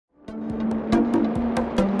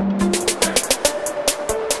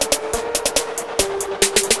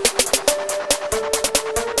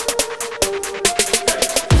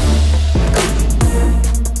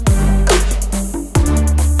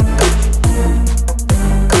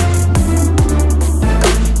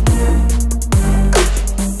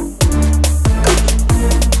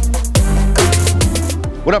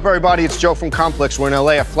What up, everybody? It's Joe from Complex. We're in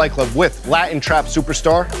LA at Flight Club with Latin trap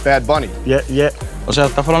superstar Bad Bunny. Yeah. O sea,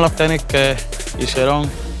 estas fueron los tenis que hicieron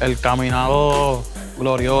el caminado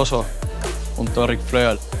glorioso junto a Ric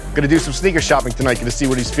Flair. Gonna do some sneaker shopping tonight. Gonna see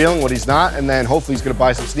what he's feeling, what he's not, and then hopefully he's gonna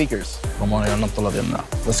buy some sneakers. Vamos a llevarnos toda la tienda.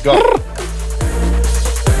 Let's go.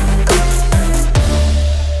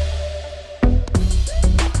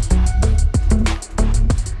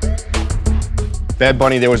 Bad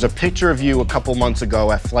Bunny, there was a picture of you a couple months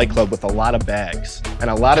ago at Flight Club with a lot of bags.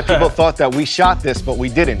 And a lot of people thought that we shot this, but we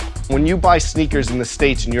didn't. When you buy sneakers in the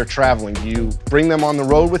States and you're traveling, do you bring them on the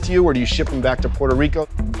road with you or do you ship them back to Puerto Rico?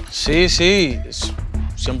 Sí.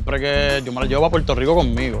 Siempre que yo me las llevo a Puerto Rico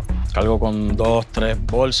conmigo. Cargo con 2, 3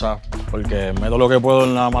 bolsas, porque meto lo que puedo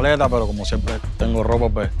en la maleta, pero como siempre tengo ropa,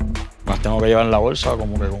 pues las tengo que llevar en la bolsa,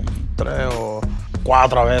 como que con 3 o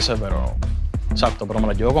 4 a veces, pero exacto, pero me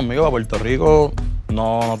las llevo conmigo a Puerto Rico.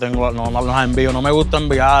 No las envío, no me gusta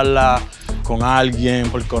enviarlas con alguien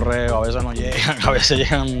por correo, a veces no llegan, a veces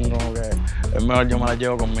llegan como que es mejor yo me las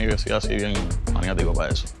llevo conmigo y soy así bien maniático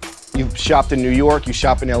para eso. You've shopped in New York, you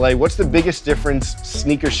shop in LA. What's the biggest difference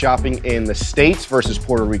sneaker shopping in the States versus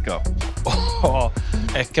Puerto Rico?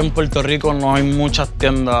 Es que en Puerto Rico no hay muchas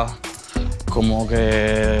tiendas como que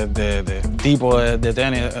de tipo de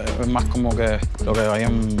tenis, es más como que lo que hay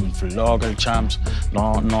en Foot Locker, Champs,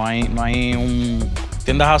 no hay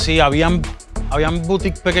tiendas así, habían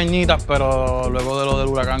boutiques pequeñitas, pero luego de lo del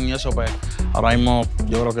huracán y eso, pues ahora mismo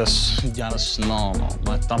yo creo que ya no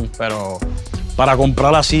están, pero para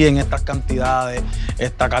comprar así en estas cantidades,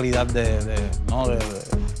 esta calidad de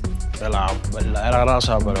la verdadera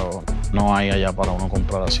grasa, pero no hay allá para uno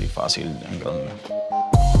comprar así fácil, en grande.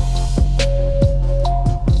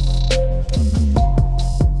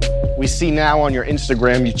 We see now on your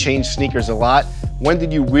Instagram you change sneakers a lot. When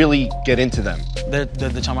did you really get into them?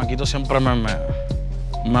 Desde chamaquito siempre me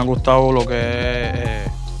ha gustado lo que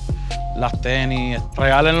es las tenis.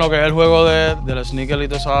 Real en lo que es el juego del sneaker y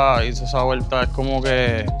toda esa vuelta. Es como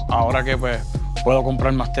que ahora que pues, puedo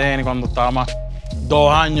comprar más tenis, cuando estaba más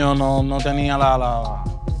 2 años no tenía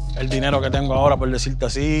el dinero que tengo ahora, por decirte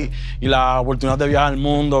así, y la oportunidad de viajar al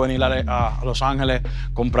mundo, venir a Los Ángeles,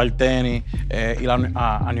 comprar tenis, ir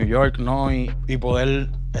a New York, ¿no? Y poder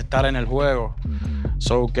estar en el juego.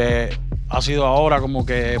 So que ha sido ahora como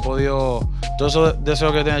que he podido, todo eso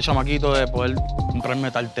deseo que tiene el chamaquito de poder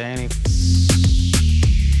comprarme tal tenis.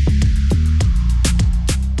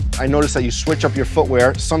 I noticed that you switch up your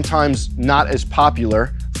footwear, sometimes not as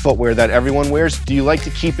popular footwear that everyone wears. Do you like to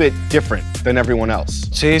keep it different than everyone else?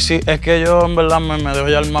 Sí, es que yo en verdad me dejo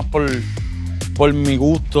llevar más por mi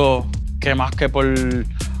gusto que más que por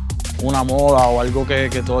una moda o algo que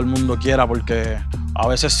todo el mundo quiera, porque a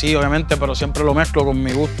veces sí, obviamente, pero siempre lo mezclo con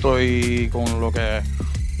mi gusto y con lo que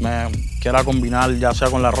me quiera combinar, ya sea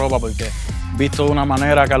con la ropa, porque visto de una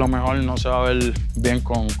manera que a lo mejor no se va a ver bien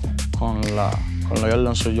con la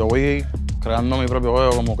Jordan. So, yo voy creando mi propio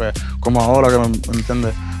juego, como ahora que me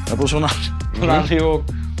entiendes. Me puse una Reebok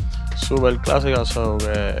super clásica, so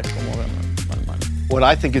que es como que normal. What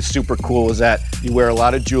I think is super cool is that you wear a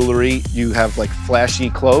lot of jewelry, you have like flashy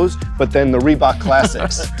clothes, but then the Reebok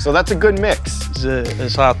classics. So that's a good mix. Sí,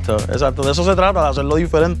 exacto. De eso se trata, de hacerlo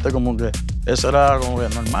diferente, como que eso era como que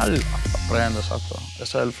normal. Aprendo, exacto. Ese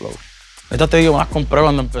es el flow. Estas te digo, me las compré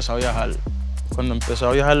cuando empecé a viajar. Cuando empecé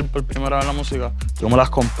a viajar por primera vez en la música, yo me las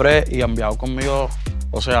compré y han viajado conmigo.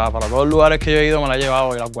 O sea, para todos los lugares que yo he ido me las he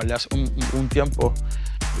llevado y las guardé hace un tiempo.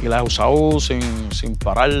 Y las he usado sin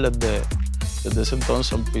parar desde ese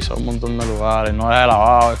entonces. He pisado un montón de lugares, no las he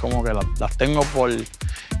lavado, es como que las tengo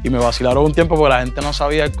Y me vacilaron un tiempo porque la gente no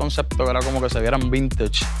sabía el concepto, que era como que se vieran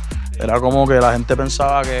vintage. Era como que la gente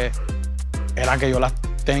pensaba que yo las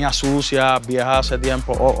tenía sucias, viejas hace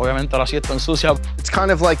tiempo. Obviamente ahora sí están sucias. It's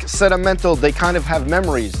kind of like sentimental, they kind of have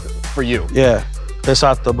memories for you. Yeah.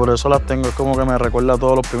 Exacto, por eso las tengo, es como que me recuerda a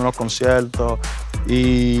todos los primeros conciertos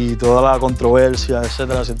y toda la controversia,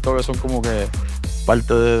 etcétera. Siento que son como que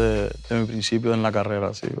parte de mi principio en la carrera,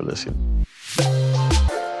 así por decir.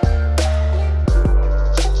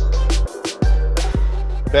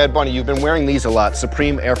 Bad Bunny, you've been wearing these a lot,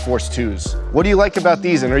 Supreme Air Force 2s. What do you like about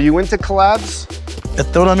these, and are you into collabs? Esta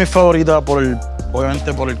es una de mis favoritas,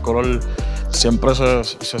 obviamente por el color. Siempre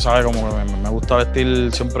se sabe como que me gusta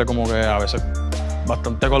vestir siempre como que a veces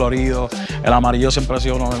bastante colorido. El amarillo siempre ha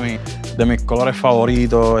sido uno de mis colores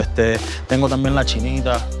favoritos. Tengo también la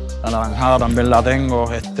chinita, la anaranjada también la tengo.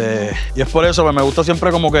 Y es por eso que me gusta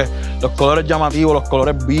siempre como que los colores llamativos, los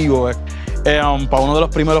colores vivos. Para uno de los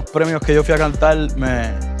primeros premios que yo fui a cantar,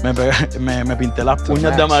 me pinté las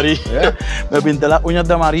uñas de amarillo. Me pinté las uñas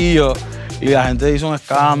de amarillo Y la gente hizo un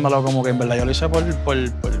escándalo, como que en verdad yo lo hice como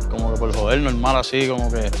que por joder, normal, así,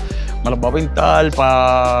 como que me los voy a pintar,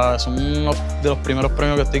 son uno de los primeros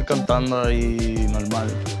premios que estoy cantando ahí, normal.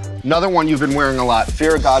 Another one you've been wearing a lot,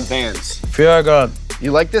 Fear of God Vans. Fear of God.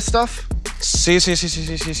 You like this stuff? Sí.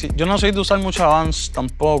 Yo no soy de usar mucha Vans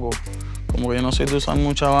tampoco. Como que yo no soy de usar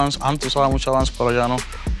mucha Vans. Antes usaba mucha Vans, pero ya no.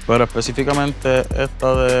 Pero específicamente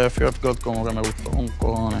esta de Fear of God como que me gustó con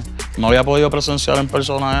cojones. No había podido presenciar en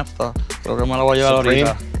persona esta. Creo que me la voy a llevar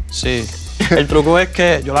ahorita. Sí. El truco es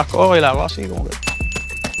que yo las cojo y las hago así como que...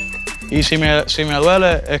 Y si me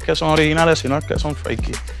duele es que son originales, si no es que son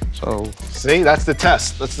fakey. So... See, that's the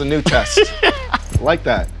test. That's the new test. I like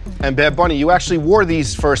that. And Bad Bunny, you actually wore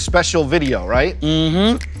these for a special video, right?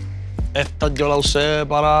 Esta yo la usé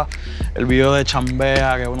para el video de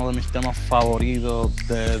Chambea, que es uno de mis temas favoritos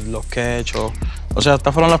de los que he hecho. O sea,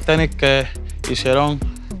 estas fueron las tenis que hicieron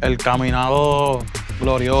el caminado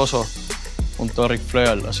glorioso junto a Ric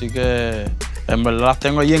Flair. Así que en verdad las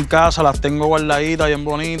tengo allí en casa, las tengo guardaditas, bien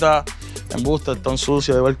bonitas. Embuste, están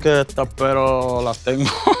sucias, igual que estas, pero las tengo.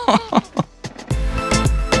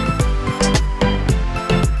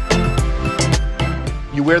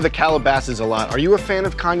 You wear the Calabasas a lot. Are you a fan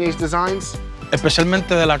of Kanye's designs?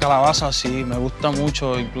 Especialmente de la calabaza, sí, me gusta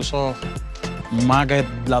mucho, incluso más que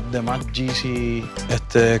las demás Yeezy,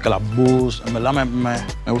 que las Boost. En verdad me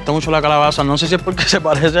gusta mucho la calabaza. No sé si es porque se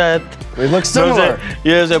parece a esta. They look similar. No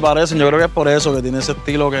sé, y se parecen. Yo creo que es por eso, que tiene ese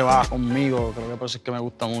estilo que va conmigo. Creo que por eso es que me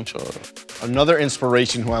gusta mucho. Another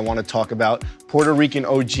inspiration who I want to talk about, Puerto Rican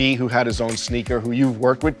OG who had his own sneaker, who you've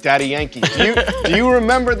worked with, Daddy Yankee. Do you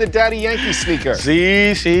remember the Daddy Yankee sneaker?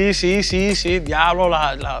 Sí. Diablo,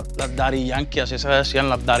 las Daddy Yankee, así se decían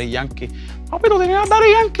las Daddy Yankee. Papi, tú tenías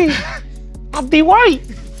Daddy Yankee. Las DY.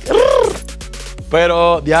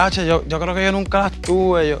 Pero, diache, yo creo que yo nunca las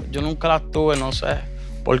tuve. Yo nunca las tuve, no sé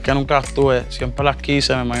por qué nunca las tuve. Siempre las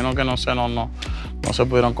quise, me imagino que no se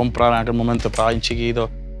pudieron comprar en aquel momento, estaba bien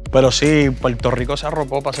chiquito. Pero sí, Puerto Rico se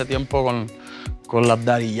arropó para ese tiempo con las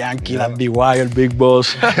Daddy Yankee, las DY, el Big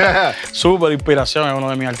Boss. Súper inspiración, es uno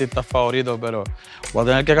de mis artistas favoritos, pero voy a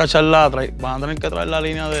tener que cacharla, van a tener que traer la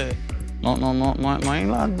línea de... No hay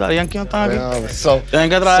las Daddy Yankee, no están aquí.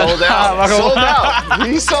 Tienen que traer... Sold out.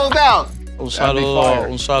 He sold out. Un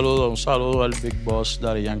saludo al Big Boss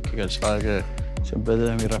Daddy Yankee, que él sabe que siempre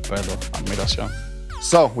tiene mi respeto, admiración.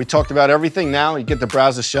 So, we talked about everything. Now you get to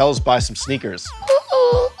browse the shelves, buy some sneakers.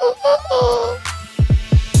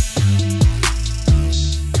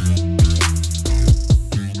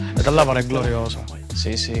 Esta es la pared gloriosa.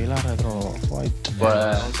 Sí, la retro white.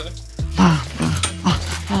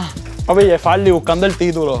 Papi, Jeff Hardy buscando el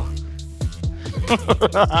título.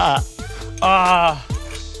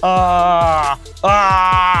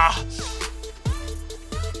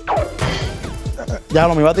 Ya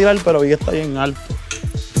me iba a tirar, pero vi que está bien alto.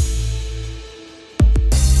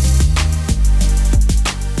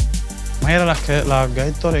 Mira las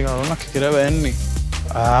históricas, las que quiere Bernie.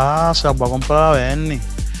 Se las va a comprar a Bernie.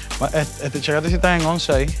 Chécate si están en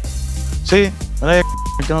 11 ahí. Sí, mira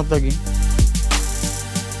que no está aquí.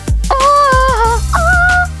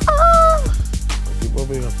 Aquí,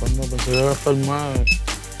 papi, gastando, pensé que iba a gastar más.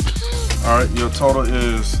 All right, your total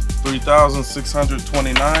is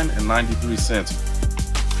 $3,629.93.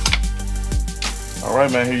 All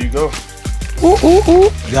right, man, here you go.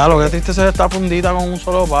 Ya, lo que triste se está fundida con un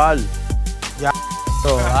solo par. Ya,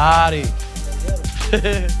 Ari.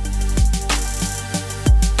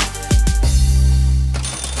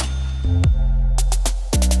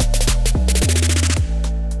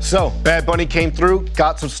 So, Bad Bunny came through,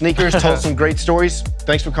 got some sneakers, told some great stories.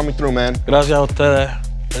 Thanks for coming through, man. Gracias a ustedes.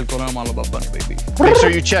 El conejo malo, Bad Bunny, baby. Make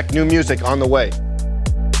sure you check new music on the way.